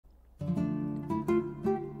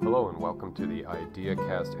Hello and welcome to the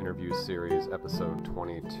IdeaCast interview series, episode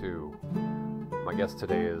 22. My guest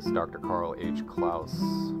today is Dr. Carl H. Klaus,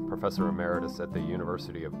 Professor Emeritus at the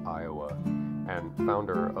University of Iowa and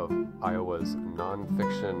founder of Iowa's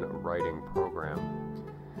Nonfiction writing program.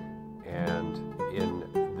 And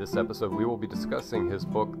in this episode, we will be discussing his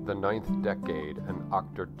book, The Ninth Decade, an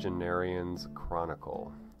Octogenarian's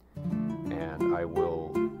Chronicle. And I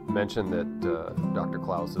will mention that Dr.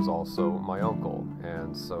 Klaus is also my uncle,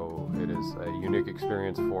 and so it is a unique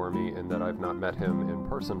experience for me in that I've not met him in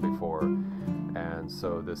person before, and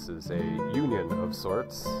so this is a union of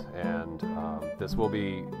sorts, and this will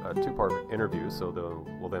be a two-part interview, so there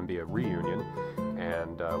will then be a reunion,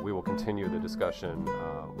 and we will continue the discussion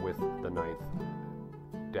with the ninth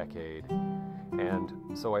decade. And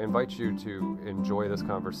so I invite you to enjoy this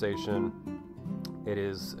conversation. It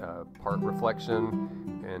is part reflection,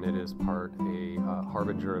 and it is part a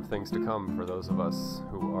harbinger of things to come for those of us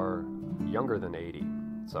who are younger than 80.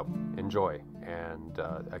 So enjoy, and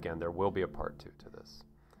again, there will be a part 2 to this.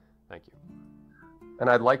 Thank you. And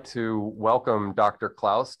I'd like to welcome Dr.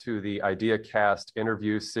 Klaus to the IdeaCast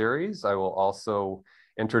interview series. I will also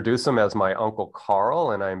introduce him as my Uncle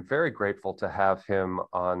Carl, and I'm very grateful to have him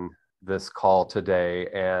on this call today,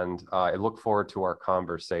 and I look forward to our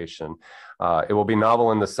conversation. It will be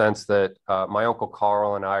novel in the sense that my Uncle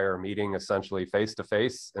Carl and I are meeting essentially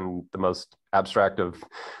face-to-face in the most abstract of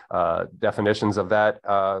definitions of that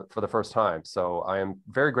for the first time. So I am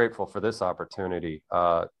very grateful for this opportunity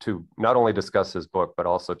to not only discuss his book, but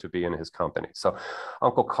also to be in his company. So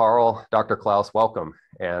Uncle Carl, Dr. Klaus, welcome.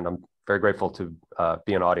 And I'm very grateful to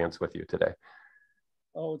be in audience with you today.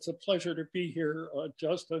 Oh, it's a pleasure to be here,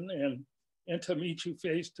 Justin, and to meet you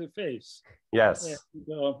face to face. Yes.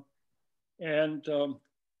 And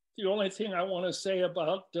the only thing I want to say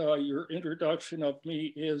about your introduction of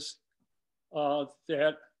me is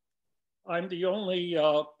that I'm the only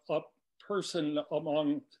person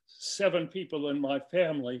among 7 people in my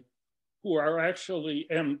family who are actually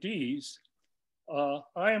MDs.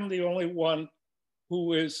 I am the only one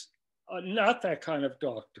who is not that kind of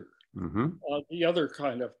doctor. Mm-hmm. The other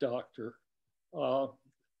kind of doctor, to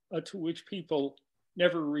which people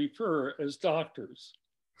never refer as doctors.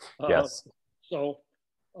 Yes. So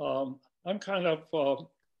I'm kind of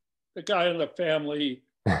the guy in the family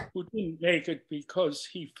who didn't make it because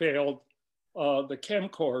he failed the chem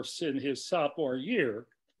course in his sophomore year.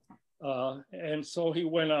 And so he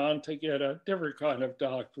went on to get a different kind of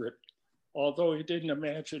doctorate, although he didn't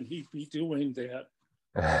imagine he'd be doing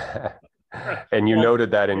that. And you noted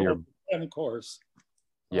that in your course.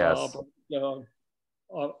 Yes.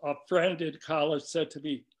 A friend in college said to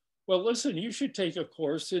me, well, listen, you should take a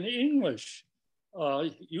course in English.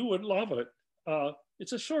 You would love it.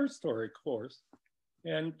 It's a short story course.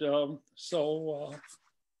 And so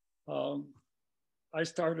I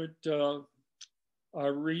started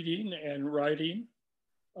reading and writing.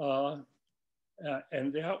 And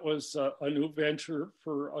that was a new venture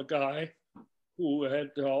for a guy who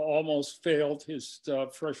had almost failed his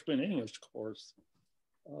freshman English course.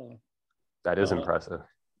 That is impressive.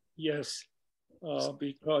 Yes,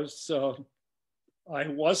 because I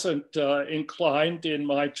wasn't inclined in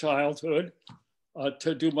my childhood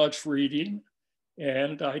to do much reading,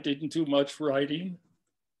 and I didn't do much writing.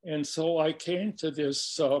 And so I came to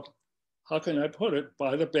this, how can I put it,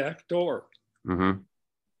 by the back door. Mm-hmm.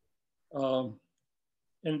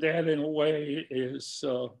 And that in a way is,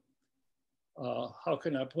 how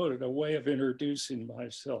can I put it, a way of introducing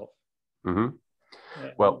myself. Mm-hmm.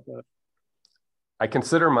 Well, I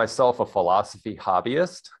consider myself a philosophy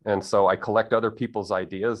hobbyist, and so I collect other people's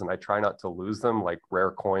ideas and I try not to lose them like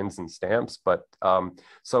rare coins and stamps. But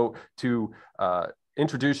so to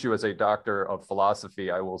introduce you as a doctor of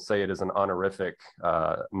philosophy, I will say it is an honorific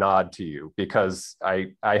nod to you, because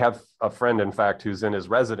I have a friend, in fact, who's in his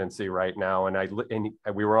residency right now, and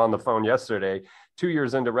we were on the phone yesterday. 2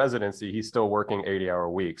 years into residency, he's still working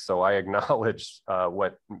 80-hour weeks. So I acknowledge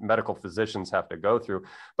what medical physicians have to go through,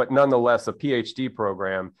 but nonetheless, a PhD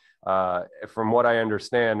program, from what I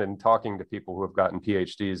understand and talking to people who have gotten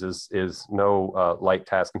PhDs, is no light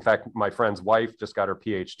task. In fact, my friend's wife just got her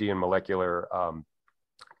PhD in molecular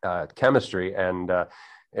chemistry, and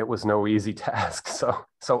it was no easy task.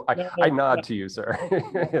 So I nod to you, sir,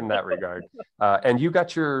 in that regard. And you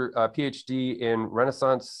got your PhD in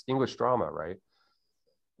Renaissance English drama, right?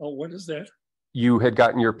 Oh, what is that? You had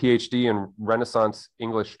gotten your PhD in Renaissance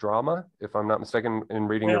English drama, if I'm not mistaken, in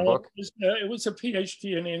reading your book? It was a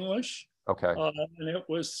PhD in English. Okay. And it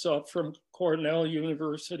was from Cornell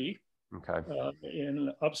University. Okay.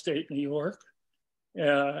 In upstate New York.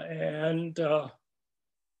 And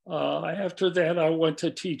After that, I went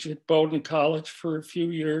to teach at Bowdoin College for a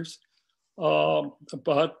few years.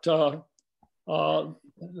 But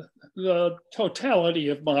the totality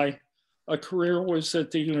of my career was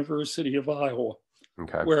at the University of Iowa,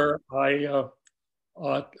 Okay. where I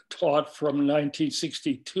taught from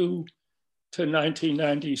 1962 to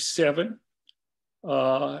 1997.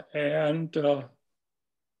 And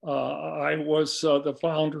I was the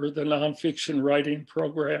founder of the Nonfiction writing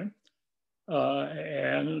program.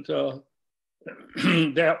 And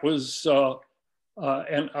that was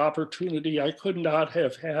an opportunity I could not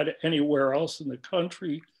have had anywhere else in the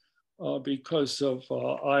country because of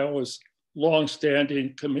Iowa's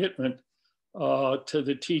longstanding commitment to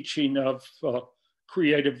the teaching of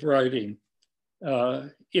creative writing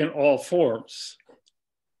in all forms.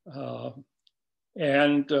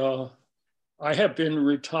 And I have been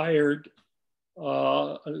retired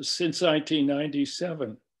since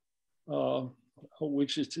 1997,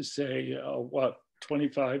 which is to say,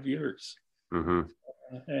 25 years. Mm-hmm.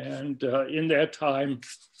 And in that time,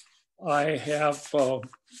 I have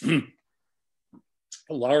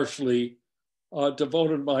largely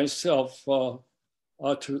devoted myself to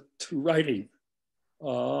writing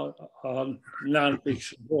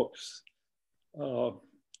nonfiction books.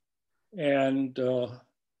 And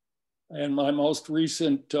my most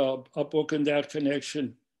recent book in that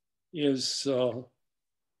connection is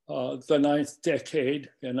The Ninth Decade,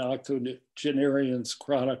 an Octogenarian's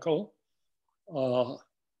Chronicle,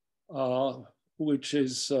 which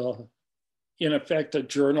is in effect a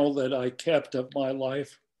journal that I kept of my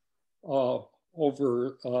life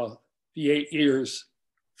over the 8 years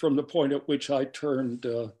from the point at which I turned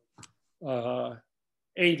 80.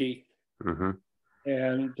 Mm-hmm.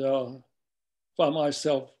 And found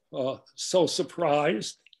myself so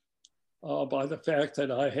surprised by the fact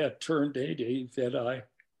that I had turned 80 that I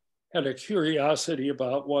had a curiosity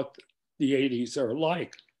about what the 80s are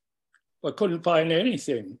like, but couldn't find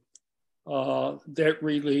anything that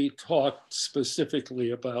really talked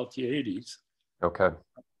specifically about the 80s. Okay.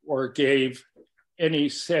 Or gave any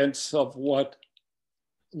sense of what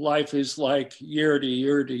life is like year to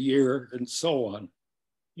year to year and so on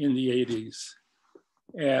in the 80s.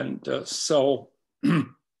 And so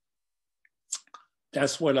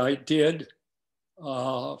that's what I did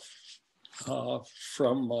from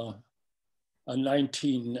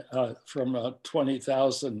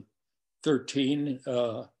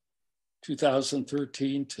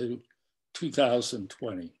 2013 to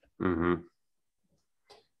 2020. Mm-hmm.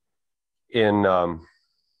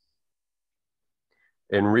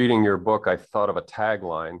 In reading your book, I thought of a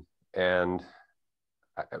tagline, and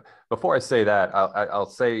before I say that, I'll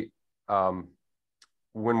say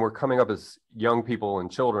when we're coming up as young people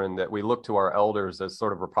and children, that we look to our elders as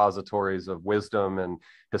sort of repositories of wisdom and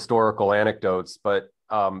historical anecdotes. But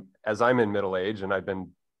as I'm in middle age, and I've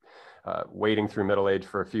been wading through middle age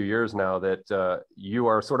for a few years now, that you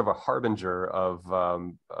are sort of a harbinger of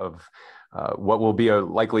what will be a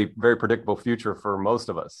likely very predictable future for most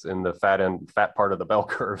of us in the fat part of the bell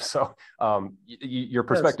curve. So your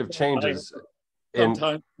perspective changes.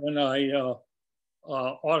 Sometimes when I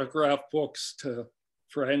autograph books to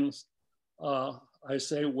friends, I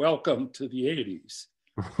say, welcome to the 80s.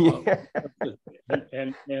 Yeah.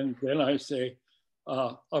 And then I say,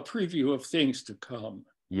 a preview of things to come.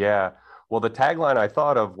 Yeah. Well, the tagline I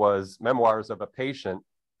thought of was Memoirs of a Patient,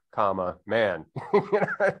 man.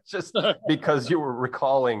 Just because you were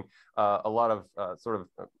recalling a lot of sort of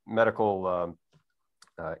medical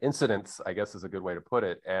incidents, I guess is a good way to put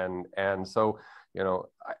it. And so,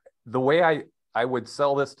 the way I would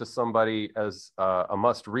sell this to somebody as a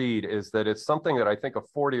must read is that it's something that I think a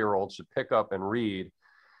 40-year-old should pick up and read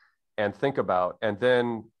and think about, and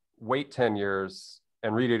then wait 10 years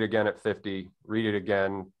and read it again at 50, read it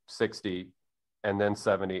again 60, and then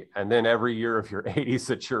 70, and then every year of your 80s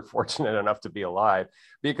that you're fortunate enough to be alive.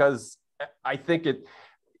 Because I think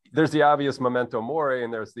there's the obvious memento mori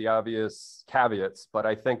and there's the obvious caveats, but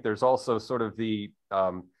I think there's also sort of the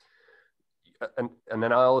an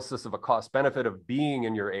analysis of a cost benefit of being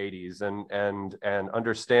in your 80s and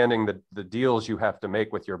understanding the deals you have to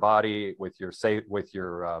make with your body, with your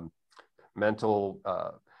mental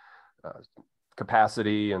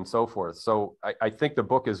capacity and so forth. So I think the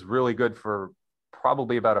book is really good for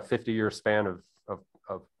probably about a 50-year span of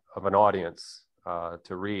an audience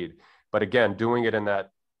to read. But again, doing it in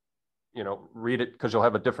that, read it because you'll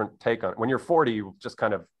have a different take on it. When you're 40, you just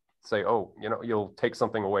kind of say, oh, you'll take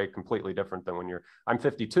something away completely different than when I'm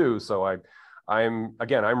 52. So I'm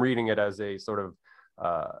reading it as a sort of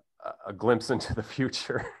a glimpse into the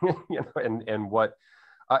future, and what,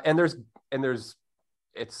 and there's,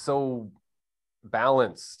 it's so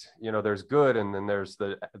balanced. You know, there's good, and then there's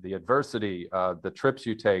the adversity, the trips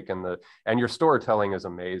you take, and your storytelling is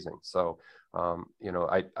amazing. So, you know,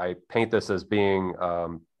 I paint this as being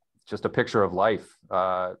just a picture of life,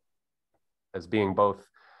 as being both,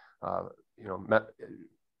 you know,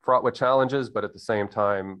 fraught with challenges, but at the same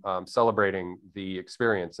time celebrating the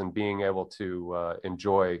experience and being able to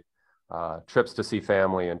enjoy trips to see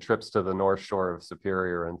family and trips to the North Shore of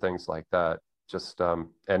Superior and things like that. Just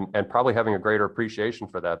and probably having a greater appreciation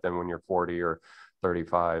for that than when you're 40 or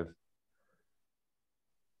 35.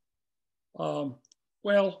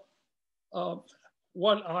 Well,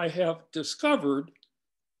 what I have discovered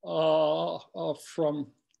from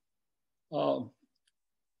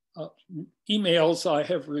emails I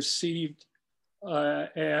have received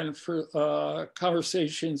and for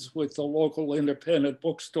conversations with the local independent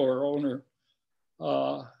bookstore owner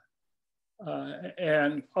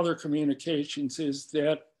and other communications is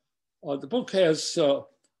that the book has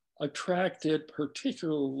attracted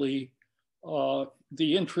particularly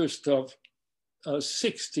the interest of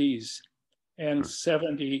 60s and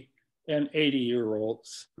 70 and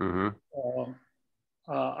 80-year-olds. Mm-hmm.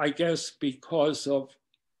 I guess because of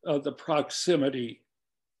the proximity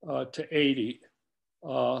to 80.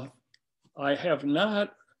 I have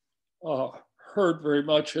not heard very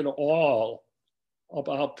much at all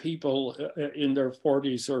about people in their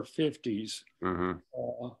 40s or 50s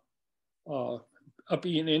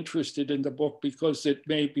being interested in the book because it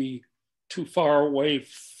may be too far away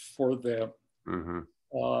for them.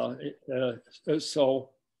 So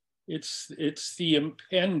it's the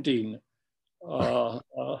impending Yeah.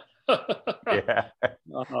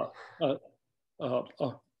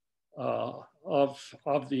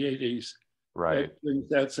 Of the 80s, Right. that brings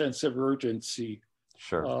that sense of urgency,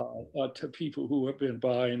 Sure. to people who have been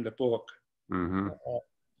buying the book, Mm-hmm.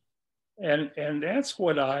 and that's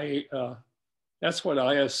what I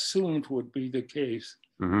assumed would be the case,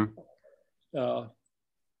 Mm-hmm.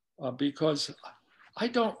 Because I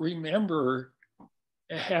don't remember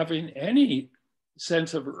having any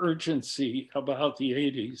sense of urgency about the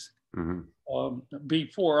 80s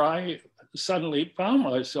before I suddenly found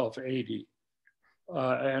myself 80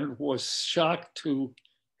 and was shocked to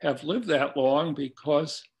have lived that long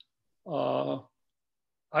because I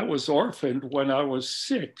was orphaned when I was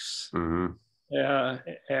 6. And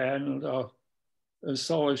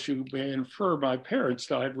so as you may infer, my parents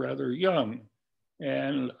died rather young.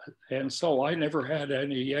 And so I never had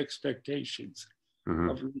any expectations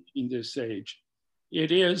of reaching this age.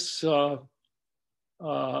 It is,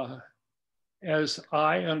 as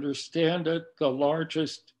I understand it, the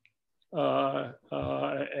largest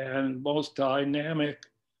and most dynamic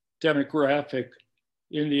demographic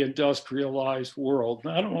in the industrialized world,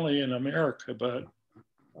 not only in America, but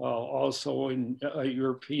also in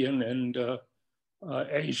European and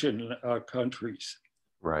Asian countries.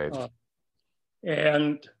 Right.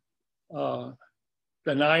 And the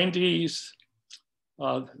 90s,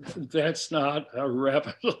 that's not a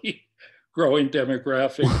rapidly growing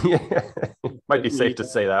demographic. Might be safe to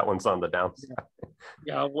say that one's on the downside.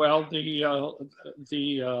 Yeah, well,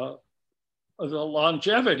 the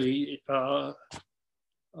longevity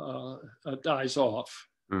dies off,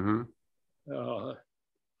 and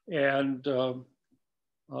the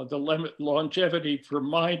longevity for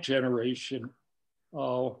my generation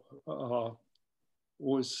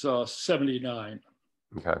was 79.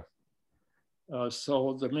 Okay.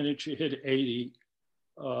 So the minute you hit 80,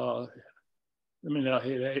 the minute I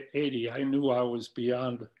hit 80, I knew I was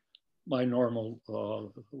beyond my normal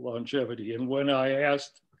longevity. And when I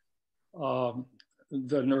asked the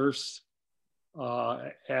nurse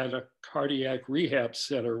at a cardiac rehab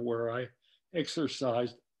center where I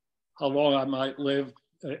exercised how long I might live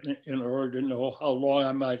in order to know how long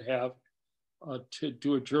I might have to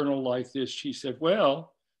do a journal like this, she said,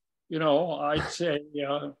 well, you know, I'd say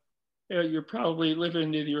you're probably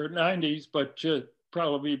living in your 90s, but you'd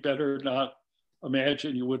probably better not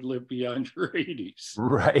imagine you would live beyond your 80s.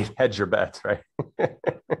 Right. Hedge your bets, right?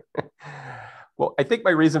 Well, I think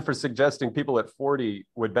my reason for suggesting people at 40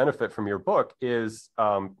 would benefit from your book is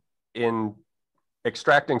in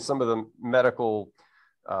extracting some of the medical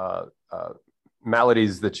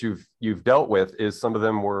maladies that you've dealt with. Is some of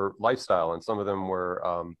them were lifestyle, and some of them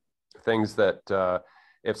were things that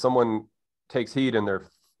if someone takes heed in their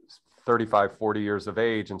 35, 40 years of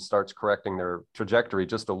age and starts correcting their trajectory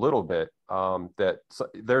just a little bit,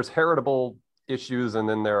 there's heritable issues, and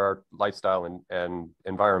then there are lifestyle and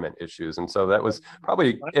environment issues. And so that was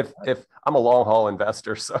probably, if I'm a long haul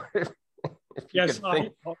investor, so if yes,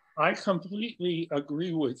 I completely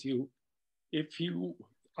agree with you. If you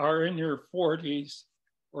are in your 40s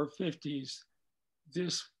or 50s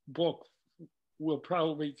this book will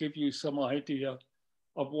probably give you some idea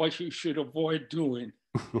of what you should avoid doing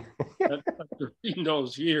after reading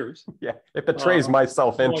those years. Yeah, it betrays my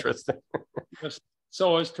self-interest.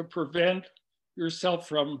 So as to prevent yourself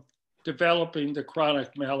from developing the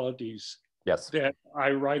chronic maladies that I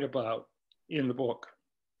write about in the book.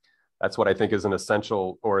 That's what I think is an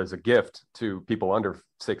essential, or is a gift to people under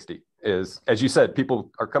 60, is, as you said,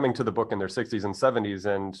 people are coming to the book in their 60s and 70s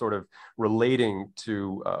and sort of relating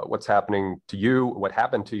to what's happening to you, what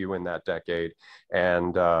happened to you in that decade.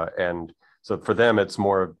 And so for them, it's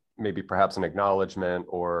more maybe perhaps an acknowledgement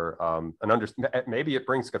or maybe it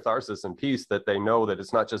brings catharsis and peace that they know that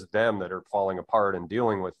it's not just them that are falling apart and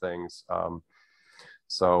dealing with things.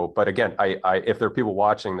 But again, if there are people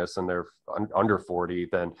watching this and they're under 40,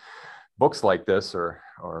 then books like this or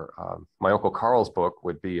my Uncle Carl's book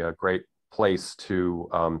would be a great place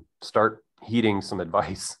to start heeding some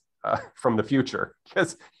advice from the future,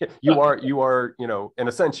 because you are, in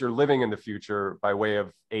a sense, you're living in the future by way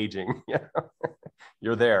of aging.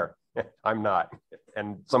 You're there. I'm not.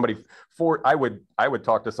 And I would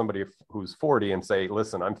talk to somebody who's 40 and say,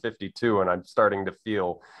 listen, I'm 52 and I'm starting to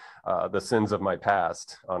feel the sins of my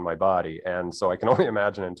past on my body. And so I can only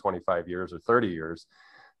imagine in 25 years or 30 years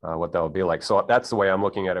what that would be like. So that's the way I'm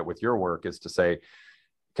looking at it with your work, is to say,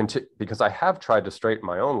 because I have tried to straighten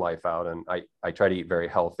my own life out, and I try to eat very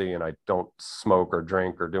healthy, and I don't smoke or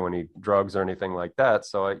drink or do any drugs or anything like that.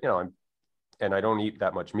 So I don't eat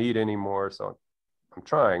that much meat anymore. So I'm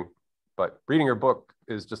trying, but reading your book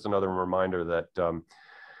is just another reminder that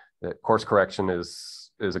that course correction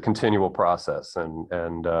is a continual process,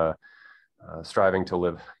 and striving to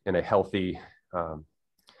live in a healthy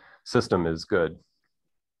system is good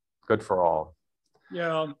for all.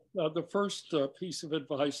 Yeah, the first piece of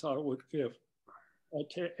advice I would give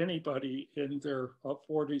to anybody in their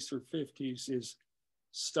 40s or 50s is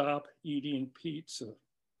stop eating pizza.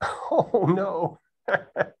 Oh, no.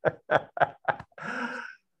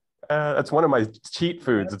 That's one of my cheat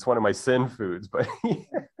foods. It's one of my sin foods. But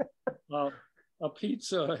a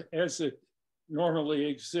pizza, as it normally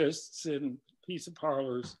exists in pizza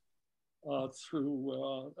parlors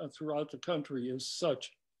throughout the country, is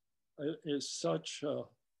such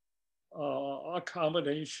a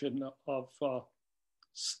combination of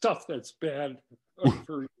stuff that's bad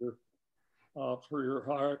for your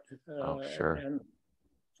heart and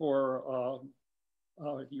for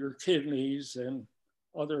your kidneys and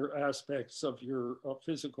other aspects of your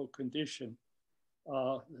physical condition.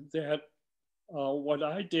 That what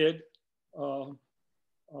I did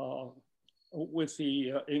with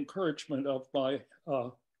the encouragement of my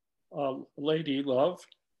lady love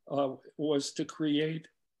was to create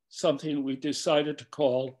something we decided to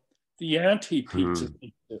call the anti-pizza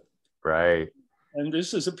pizza. Right. And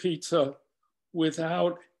this is a pizza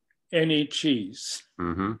without any cheese.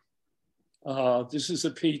 Mm-hmm. This is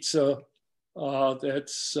a pizza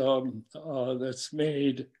that's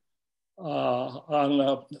made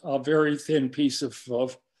on a very thin piece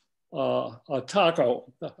of a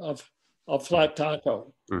taco, a flat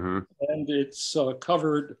taco. Mm-hmm. And it's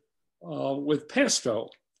covered with pesto.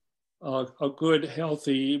 A good,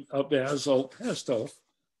 healthy basil pesto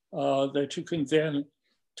that you can then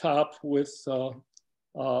top with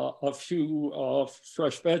a few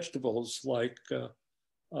fresh vegetables like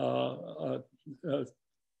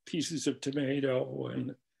pieces of tomato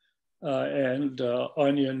and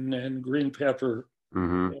onion and green pepper,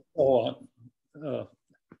 mm-hmm. and so on.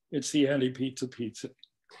 It's the anti-pizza pizza.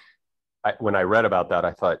 When I read about that,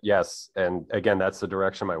 I thought, yes. And again, that's the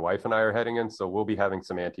direction my wife and I are heading in. So we'll be having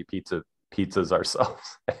some anti-pizza pizzas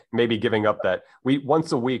ourselves, maybe giving up that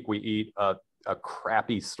once a week we eat a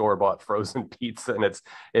crappy store-bought frozen pizza. And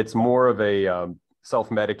it's more of a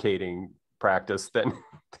self-medicating practice than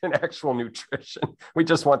actual nutrition. We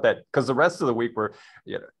just want that, because the rest of the week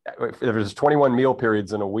if there's 21 meal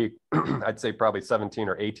periods in a week, I'd say probably 17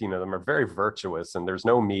 or 18 of them are very virtuous, and there's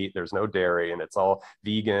no meat, there's no dairy, and it's all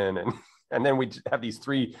vegan. And then we have these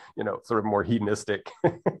three, sort of more hedonistic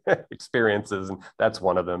experiences, and that's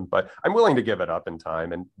one of them. But I'm willing to give it up in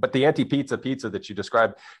time. But the anti-pizza pizza that you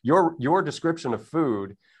described, your description of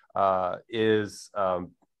food is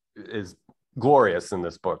glorious in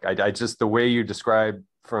this book. I just, the way you describe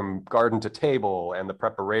from garden to table and the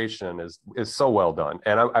preparation is so well done.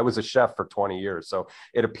 And I was a chef for 20 years, so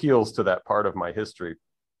it appeals to that part of my history.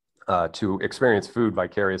 To experience food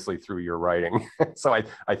vicariously through your writing. So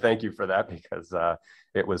I thank you for that, because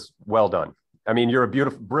it was well done. I mean, you're a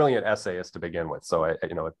beautiful, brilliant essayist to begin with. So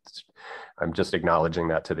I'm just acknowledging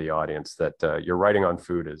that to the audience, that your writing on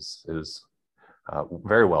food is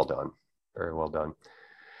very well done. Very well done.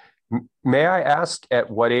 May I ask at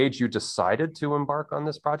what age you decided to embark on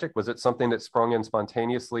this project? Was it something that sprung in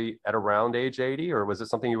spontaneously at around age 80, or was it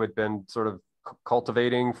something you had been sort of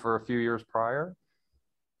cultivating for a few years prior?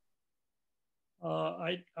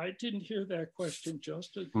 I didn't hear that question,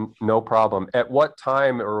 Justin. No problem. At what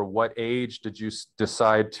time or what age did you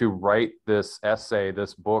decide to write this essay,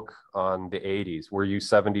 this book on the 80s? Were you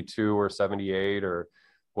 72 or 78, or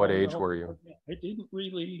what age were you? I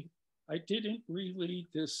didn't really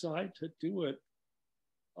decide to do it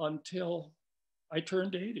until I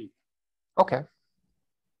turned 80. Okay.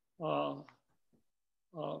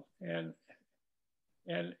 And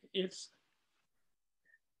it's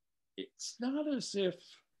not as if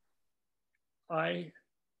I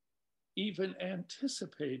even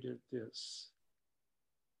anticipated this,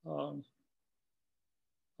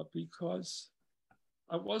 because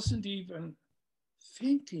I wasn't even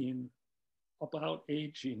thinking about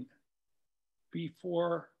aging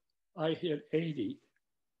before I hit 80.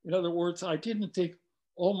 In other words, I didn't think,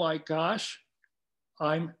 oh my gosh,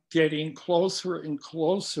 I'm getting closer and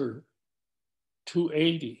closer to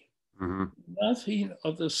 80. Mm-hmm. Nothing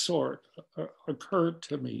of the sort occurred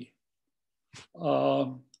to me.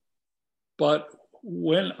 But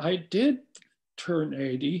when I did turn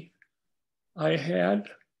 80, I had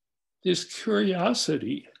this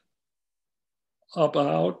curiosity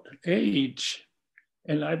about age,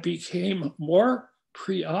 and I became more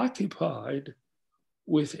preoccupied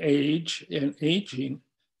with age and aging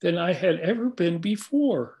than I had ever been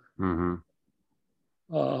before. Mm-hmm.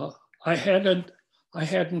 I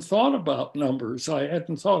hadn't thought about numbers. I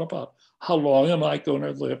hadn't thought about how long am I going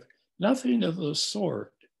to live. Nothing of the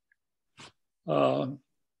sort. And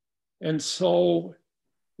so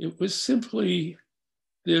it was simply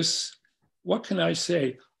this, what can I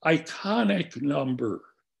say, iconic number.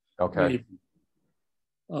 Okay.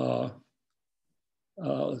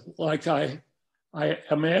 Like I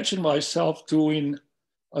imagine myself doing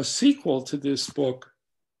a sequel to this book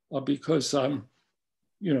because I'm,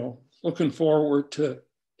 looking forward to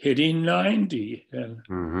hitting 90, and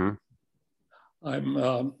Mm-hmm.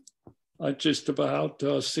 I'm just about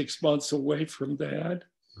 6 months away from that,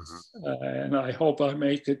 Mm-hmm. and I hope I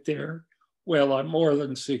make it there. Well, I'm more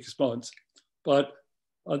than 6 months, but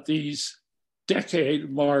these decade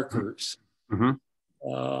markers Mm-hmm.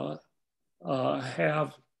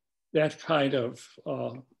 have that kind of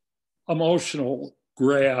emotional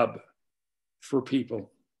grab for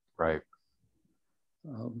people. Right.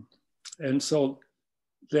 And so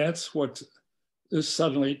that's what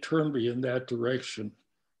suddenly turned me in that direction.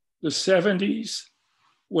 The 70s,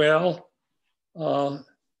 well, the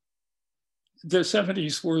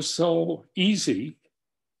 70s were so easy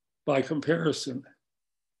by comparison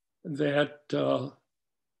that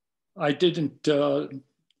I didn't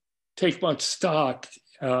take much stock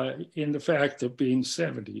in the fact of being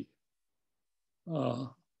 70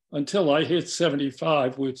 until I hit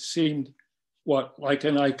 75, which seemed like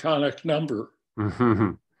an iconic number.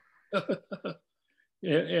 Mm-hmm.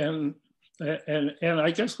 and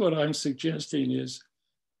I guess what I'm suggesting is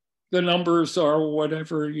the numbers are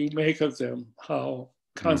whatever you make of them, how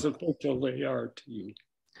consequential they are to you.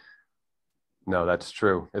 No, that's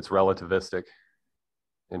true. It's relativistic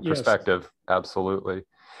in perspective. Yes. Absolutely.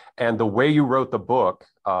 And the way you wrote the book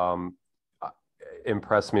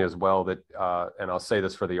impressed me as well, that, and I'll say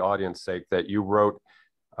this for the audience's sake, that you wrote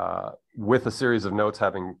with a series of notes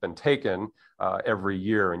having been taken every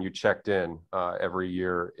year, and you checked in every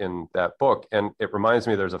year in that book. And it reminds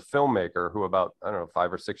me, there's a filmmaker who about,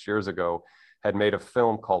 5 or 6 years ago had made a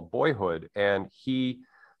film called Boyhood, and he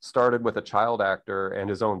started with a child actor and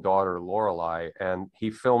his own daughter, Lorelei, and he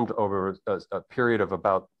filmed over a period of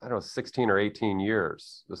about, 16 or 18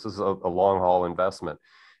 years. This is a long haul investment.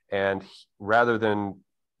 And rather than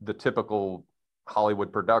the typical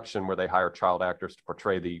Hollywood production where they hire child actors to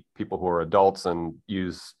portray the people who are adults and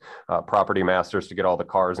use property masters to get all the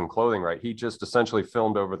cars and clothing right, he just essentially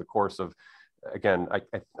filmed over the course of, again, I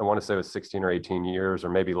want to say it was 16 or 18 years, or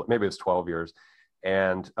maybe it was 12 years.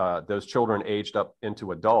 And those children aged up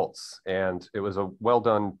into adults. And it was a well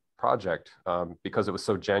done project because it was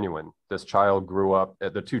so genuine. This child grew up,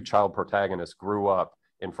 the two child protagonists grew up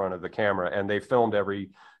in front of the camera, and they filmed every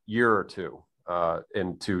year or two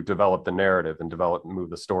and to develop the narrative and move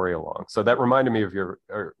the story along. So that reminded me of your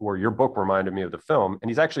book reminded me of the film,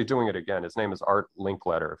 and he's actually doing it again. His name is Art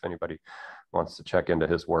Linkletter, if anybody wants to check into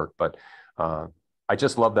his work. But I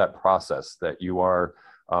just love that process that you are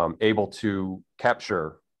able to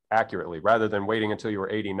capture accurately, rather than waiting until you were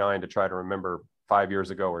 89 to try to remember 5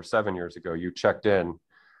 years ago or 7 years ago. You checked in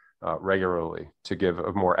regularly to give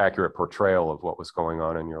a more accurate portrayal of what was going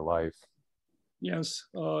on in your life. Yes,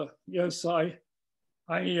 yes,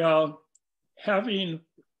 having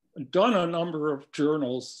done a number of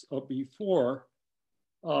journals before,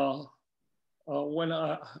 when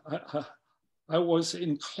I was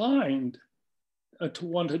inclined to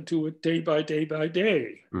want to do it day by day by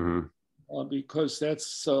day, because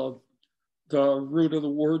that's the root of the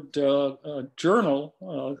word journal.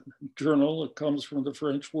 Journal, it comes from the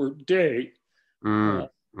French word day.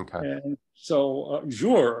 Okay. And so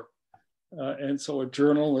jour, and so a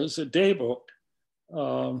journal is a day book.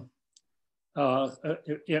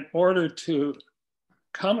 In order to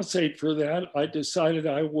compensate for that, I decided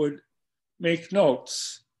I would make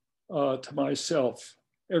notes to myself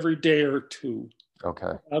every day or two.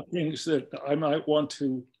 Okay. About things that I might want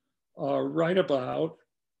to write about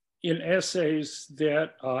in essays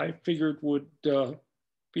that I figured would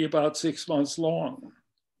be about 6 months long.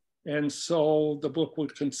 And so the book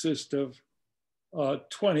would consist of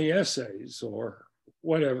 20 essays or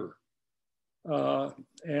whatever.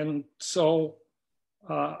 And so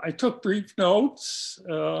I took brief notes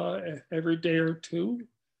every day or two.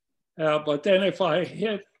 But then if I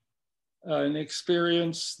hit an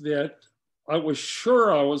experience that I was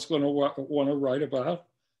sure I was going to want to write about,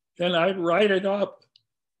 then I'd write it up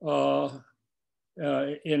in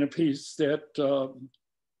a piece that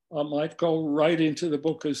might go right into the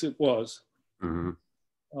book as it was.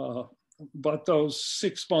 But those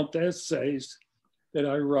 6 month essays that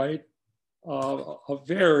I write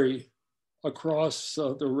vary across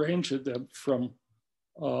the range of them from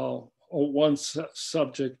one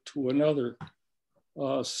subject to another.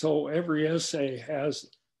 So every essay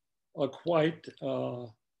has a quite a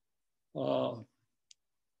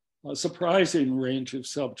surprising range of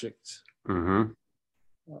subjects.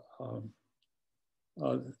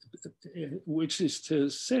 Which is to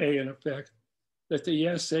say, in effect, that the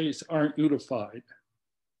essays aren't unified.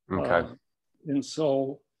 Okay. And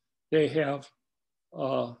so they have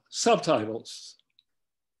subtitles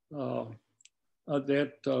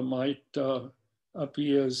that might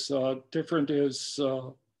be as different as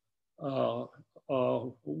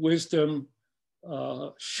wisdom,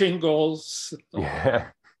 shingles,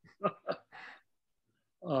 Yeah.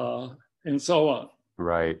 and so on.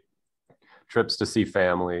 Right. Trips to see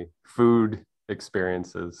family, food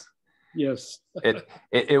experiences. Yes.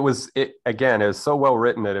 It was so well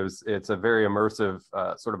written that it's a very immersive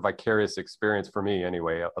sort of vicarious experience for me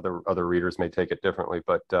anyway. Other readers may take it differently,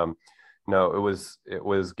 but no, it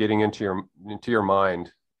was getting into your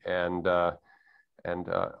mind and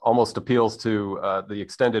almost appeals to the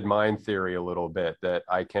extended mind theory a little bit, that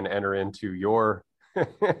I can enter into your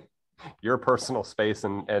your personal space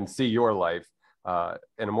and see your life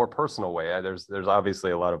in a more personal way. There's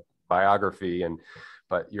obviously a lot of biography,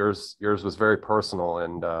 but yours was very personal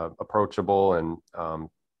and approachable, and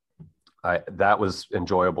that was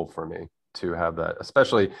enjoyable for me to have that.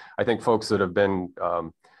 Especially, I think folks that have been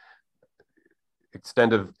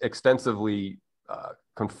extensively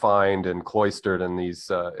confined and cloistered in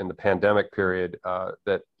the pandemic period,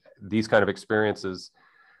 that these kind of experiences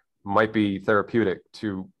might be therapeutic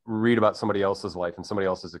to read about somebody else's life and somebody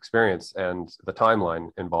else's experience, and the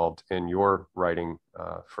timeline involved in your writing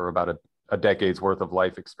for about a decade's worth of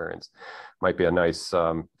life experience might be a nice,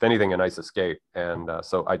 if anything, a nice escape. And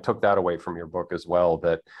so I took that away from your book as well,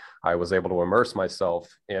 that I was able to immerse myself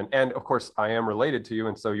in, and of course I am related to you.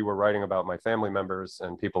 And so you were writing about my family members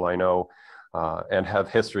and people I know and have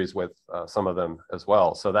histories with some of them as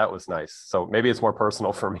well. So that was nice. So maybe it's more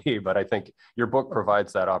personal for me, but I think your book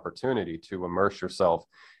provides that opportunity to immerse yourself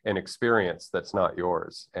in experience that's not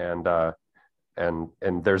yours. And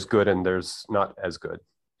there's good and there's not as good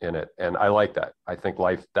in it. And I like that. I think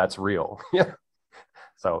life, that's real. Yeah.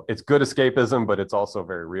 So it's good escapism, but it's also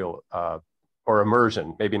very real, or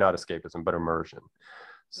immersion, maybe not escapism, but immersion.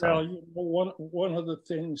 So well, one of the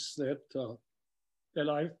things that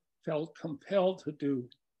I felt compelled to do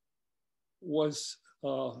was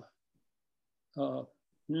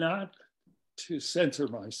not to censor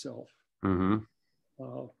myself,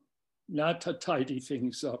 not to tidy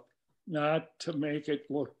things up, not to make it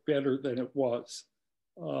look better than it was,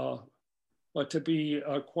 but to be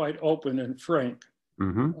quite open and frank,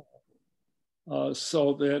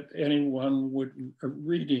 so that anyone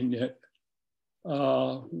reading it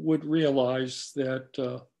would realize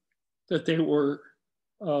that they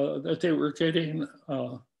were getting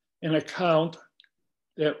an account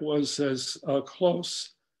that was as close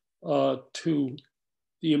to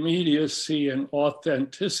the immediacy and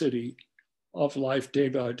authenticity of life day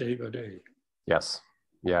by day by day. Yes.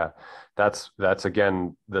 Yeah. That's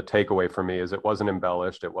again, the takeaway for me is it wasn't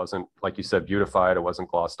embellished. It wasn't, like you said, beautified. It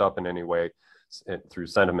wasn't glossed up in any way. through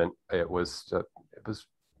sentiment, it was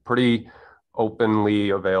pretty openly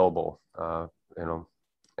available, and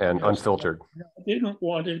yes, unfiltered. I didn't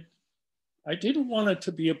want it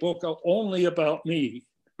to be a book only about me.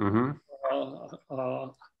 Mm-hmm.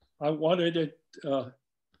 I wanted it to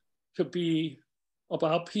be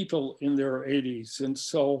about people in their 80s. And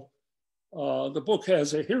so the book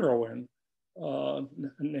has a heroine,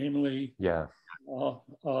 namely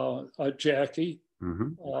Jackie, Mm-hmm.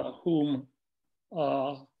 whom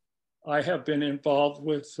I have been involved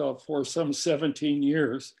with for some 17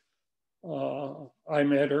 years. I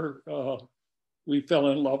met her, we fell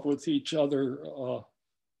in love with each other,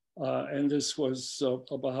 and this was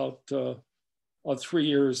about 3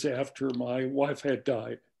 years after my wife had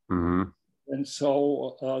died. Mm-hmm. And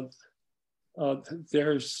so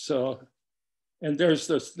there's the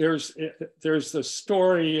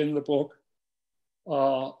story in the book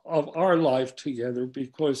of our life together,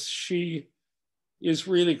 because she is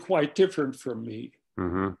really quite different from me.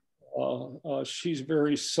 Mm-hmm. She's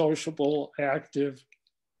very sociable, active,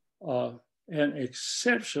 an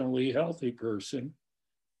exceptionally healthy person,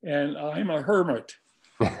 and I'm a hermit.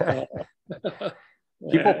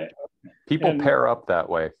 People pair up that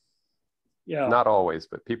way. Yeah. Not always,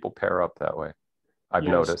 but people pair up that way. I've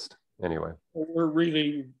noticed anyway. We're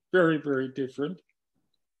really very, very different.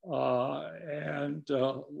 And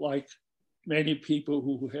like many people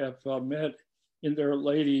who have met in their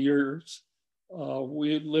later years,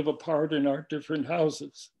 we live apart in our different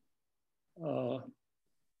houses.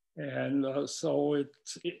 And so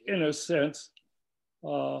it's, in a sense,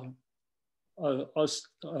 a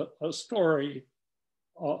story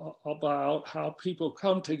about how people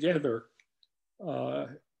come together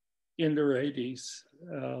in their 80s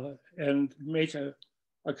and make a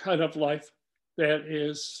kind of life that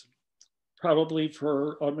is probably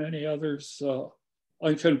for many others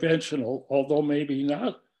unconventional, although maybe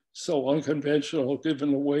not so unconventional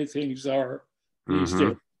given the way things are these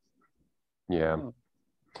days. Yeah.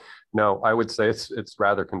 No, I would say it's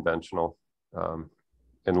rather conventional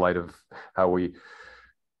in light of how we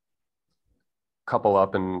couple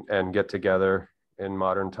up and get together in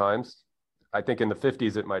modern times. I think in the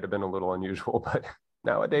 50s it might have been a little unusual, but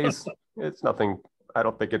nowadays it's nothing. I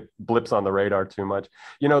don't think it blips on the radar too much.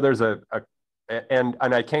 There's and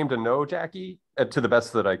I came to know Jackie to the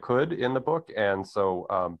best that I could in the book, and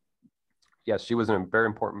so yes, she was a very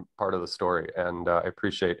important part of the story, and I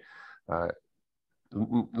appreciate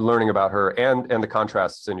learning about her and the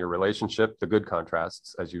contrasts in your relationship, the good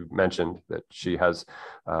contrasts, as you mentioned, that she has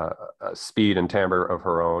a speed and timbre of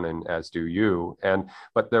her own, and as do you.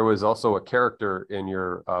 But there was also a character in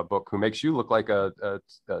your book who makes you look like a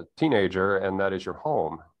teenager, and that is your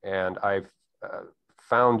home. And I've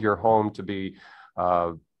found your home to be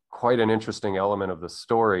quite an interesting element of the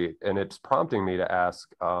story, and it's prompting me to ask,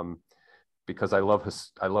 because I love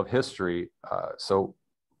history. So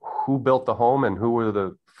who built the home, and who were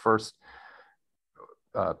the first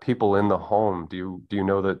people in the home? Do you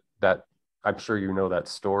know that I'm sure you know that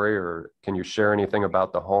story, or can you share anything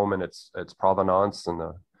about the home and its provenance and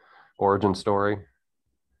the origin story?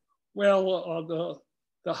 Well,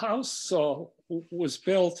 the house was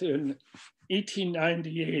built in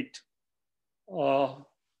 1898 by,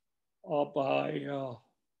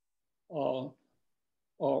 or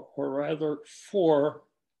rather for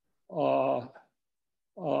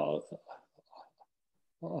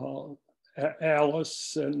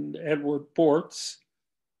Alice and Edward Bortz,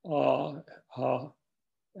 and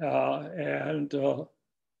the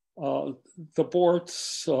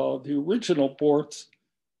Bortz, the original Bortz,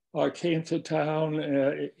 came to town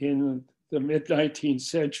in the mid-19th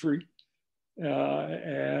century,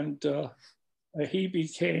 and he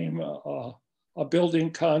became a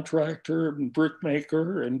building contractor and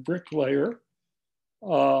brickmaker and bricklayer,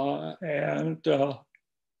 and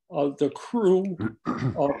the crew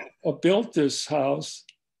built this house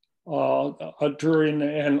during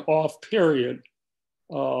an off period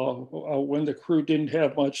when the crew didn't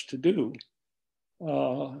have much to do.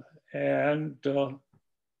 And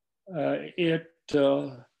it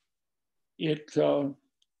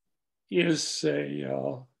is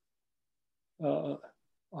a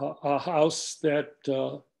house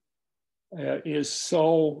that is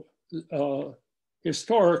so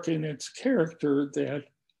historic in its character that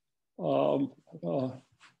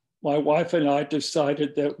my wife and I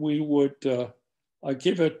decided that we would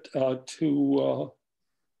give it to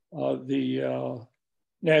the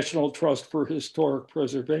National Trust for Historic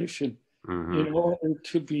Preservation, in order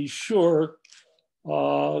to be sure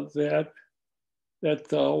that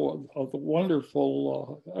the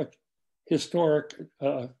wonderful historic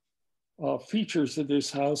features of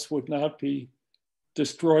this house would not be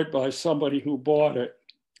destroyed by somebody who bought it.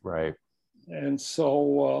 Right. And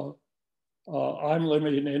so I'm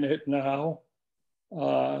living in it now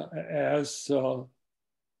as not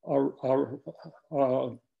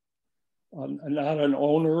an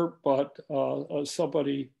owner, but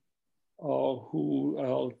somebody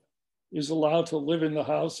who is allowed to live in the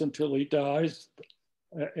house until he dies,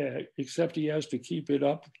 except he has to keep it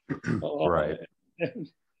up Right.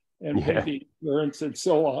 and pay the insurance and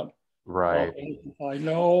so on. Right. I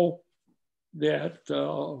know that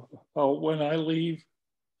when I leave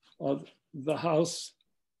the house,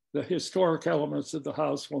 the historic elements of the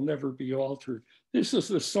house will never be altered. This is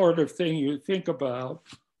the sort of thing you think about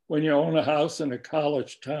when you own a house in a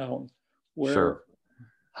college town, where Sure.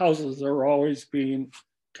 houses are always being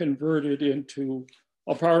converted into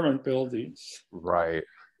apartment buildings. Right.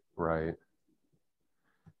 Right.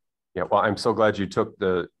 Yeah, well, I'm so glad you took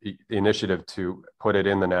the initiative to put it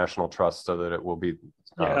in the National Trust so that it will be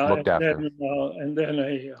looked after. And then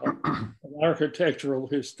an architectural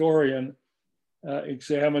historian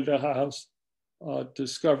examined the house,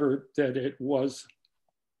 discovered that it was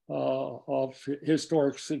of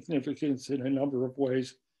historic significance in a number of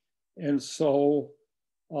ways. And so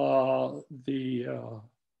the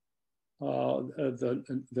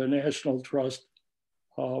National Trust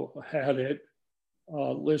had it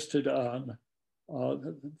listed on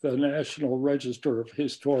the National Register of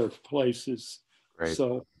Historic Places. Great.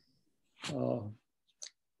 So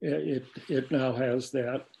it now has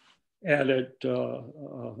that added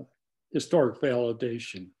historic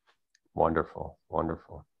validation. Wonderful,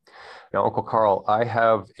 wonderful. Now, Uncle Carl, I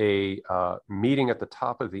have a meeting at the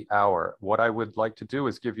top of the hour. What I would like to do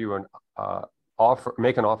is give you an offer,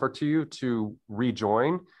 make an offer to you to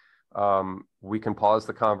rejoin. We can pause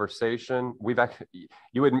the conversation.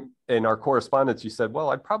 You had, in our correspondence, you said, well,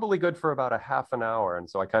 I'm probably good for about a half an hour. And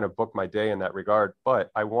so I kind of booked my day in that regard,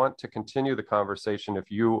 but I want to continue the conversation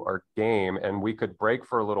if you are game, and we could break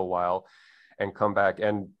for a little while and come back.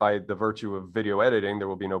 And by the virtue of video editing, there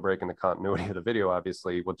will be no break in the continuity of the video.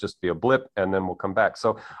 Obviously, it will just be a blip, and then we'll come back.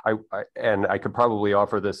 So I could probably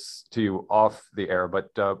offer this to you off the air,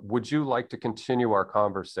 but would you like to continue our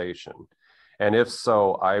conversation? And if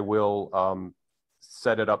so, I will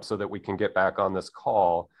set it up so that we can get back on this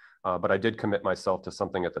call. But I did commit myself to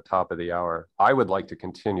something at the top of the hour. I would like to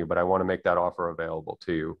continue, but I want to make that offer available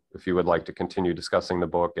to you if you would like to continue discussing the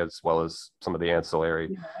book as well as some of the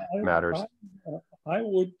ancillary matters. I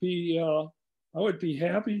would be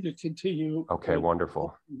happy to continue. Okay,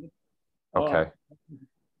 wonderful. Okay.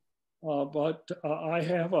 But I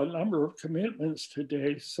have a number of commitments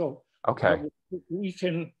today, so okay, we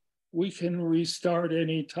can restart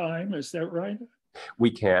any time. Is that right?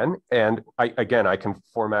 We can, and I can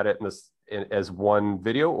format it as one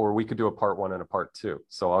video, or we could do a part one and a part two.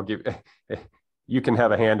 So I'll give you can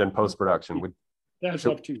have a hand in post production. That's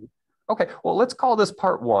up to you. Okay, well, let's call this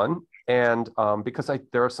part one, and because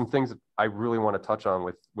there are some things that I really want to touch on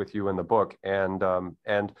with you in the book, and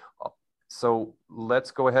so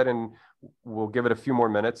let's go ahead and we'll give it a few more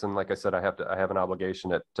minutes. And like I said, I have an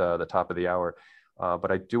obligation at the top of the hour,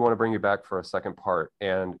 but I do want to bring you back for a second part,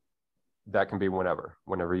 and that can be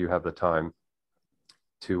whenever you have the time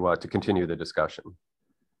to continue the discussion.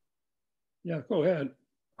 Yeah, go ahead.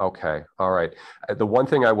 Okay, all right. The one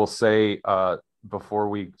thing I will say before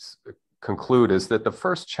we conclude is that the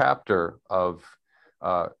first chapter of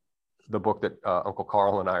the book that Uncle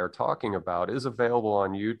Carl and I are talking about is available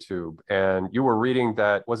on YouTube. And you were reading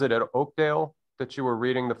that, was it at Oakdale that you were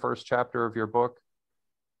reading the first chapter of your book?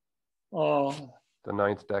 The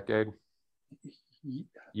Ninth Decade?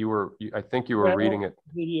 I think you were reading it.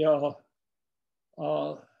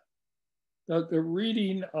 The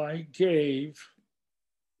reading I gave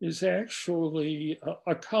is actually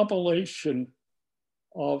a compilation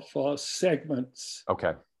of segments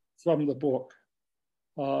from the book.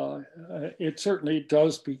 It certainly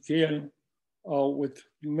does begin with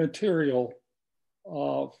material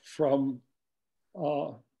from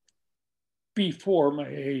before my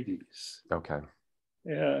 80s. Okay.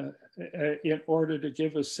 In order to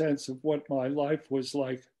give a sense of what my life was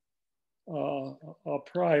like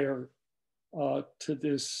prior to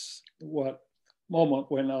this moment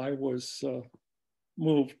when I was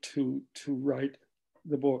moved to write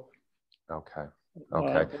the book. Okay.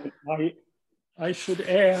 Okay. I should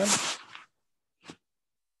add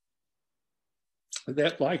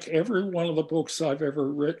that, like every one of the books I've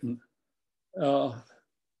ever written, the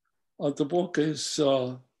book is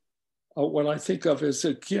what I think of as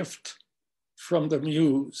a gift from the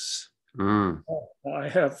muse. I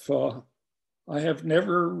have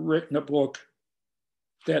never written a book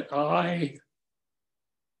that I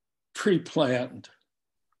pre-planned.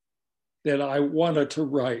 that I wanted to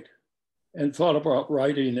write and thought about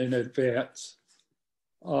writing in advance.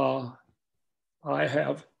 I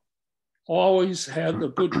have always had the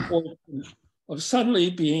good fortune of suddenly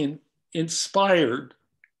being inspired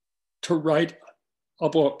to write a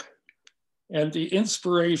book. And the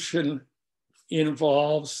inspiration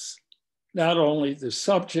involves not only the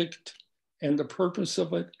subject and the purpose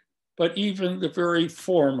of it, but even the very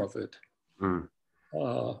form of it. Mm.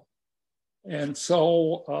 And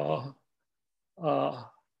so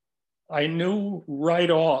I knew right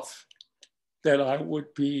off that I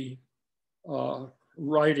would be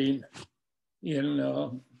writing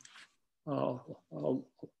in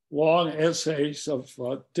long essays of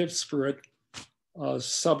disparate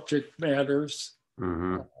subject matters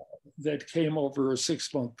that came over a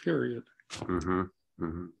 6-month period.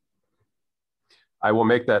 I will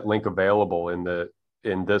make that link available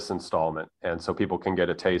in this installment, and so people can get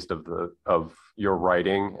a taste of your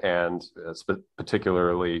writing, and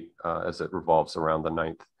particularly as it revolves around the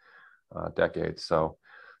 9th decade. So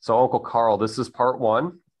Uncle Carl, this is part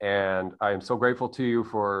 1, and I am so grateful to you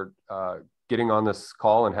for getting on this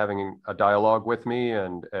call and having a dialogue with me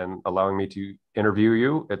and allowing me to interview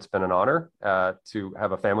you. It's been an honor to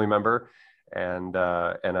have a family member and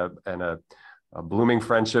a blooming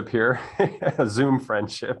friendship here, a Zoom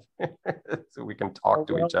friendship, so we can talk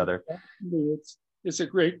to each other. It's a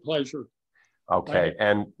great pleasure. Okay,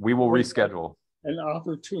 and we will reschedule. An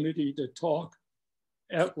opportunity to talk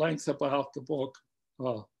at length about the book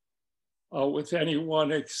with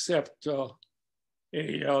anyone except a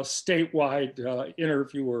statewide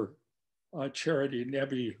interviewer, Charity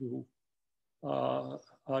Nebby, who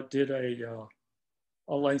did a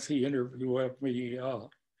lengthy interview of me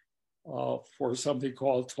for something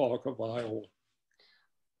called Talk of Iowa.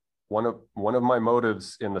 One of my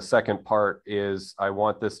motives in the second part is I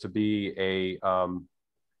want this to be a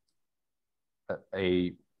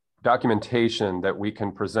documentation that we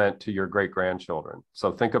can present to your great-grandchildren.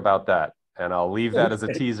 So think about that. And I'll leave that as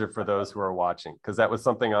a teaser for those who are watching, because that was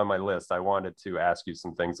something on my list. I wanted to ask you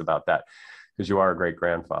some things about that because you are a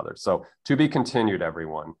great-grandfather. So to be continued,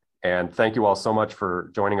 everyone. And thank you all so much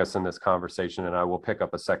for joining us in this conversation. And I will pick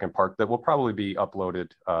up a second part that will probably be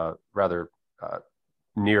uploaded rather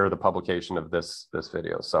near the publication of this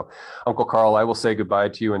video. So Uncle Carl, I will say goodbye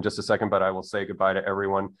to you in just a second, but I will say goodbye to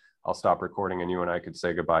everyone. I'll stop recording and you and I could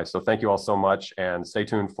say goodbye. So thank you all so much, and stay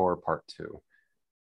tuned for part 2.